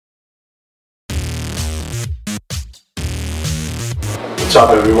What's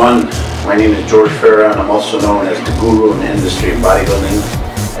up, everyone? My name is George Farah, and I'm also known as the guru in the industry of bodybuilding.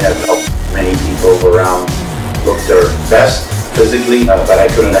 I have helped many people around look their best physically, but I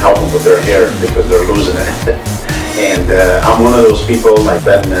couldn't help them with their hair because they're losing it. And I'm one of those people. I've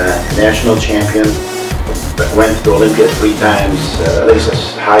been national champion, went to Olympia 3 times, at least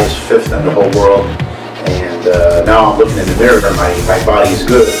as high as 5th in the whole world. And now I'm looking in the mirror, my body is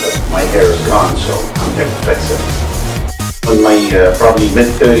good, but my hair is gone, so I'm here to fix it. In my probably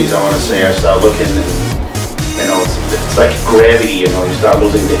mid-30s, I want to say, I started looking, and it's like gravity, you start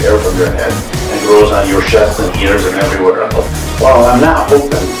losing the hair from your head, and it grows on your chest and ears and everywhere else. Well, I'm not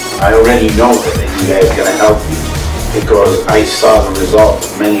hoping. I already know that you guys are going to help me, because I saw the result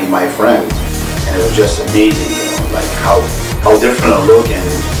of many of my friends, and it was just amazing, like how different I look, and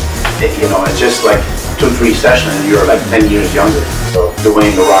it's just like 2-3 sessions and you're like 10 years younger. So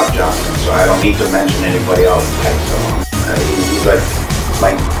Dwayne "The Rock" Johnson, so I don't need to mention anybody else. He's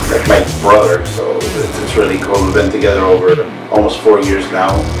like my brother, so it's really cool. We've been together over almost 4 years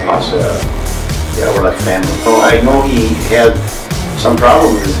now, and yeah, we're like family. So I know he had some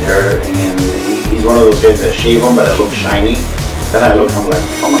problem with his hair, and he's one of those guys that shave him, but it looks shiny. Then I look, I'm like,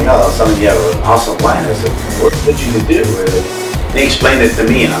 oh my God, all of a sudden you have an awesome line. I said, what did you do? And he explained it to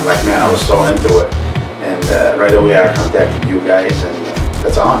me, and I'm like, man, I was so into it. And right away I contacted you guys, and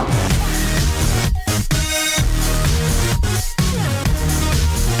that's on.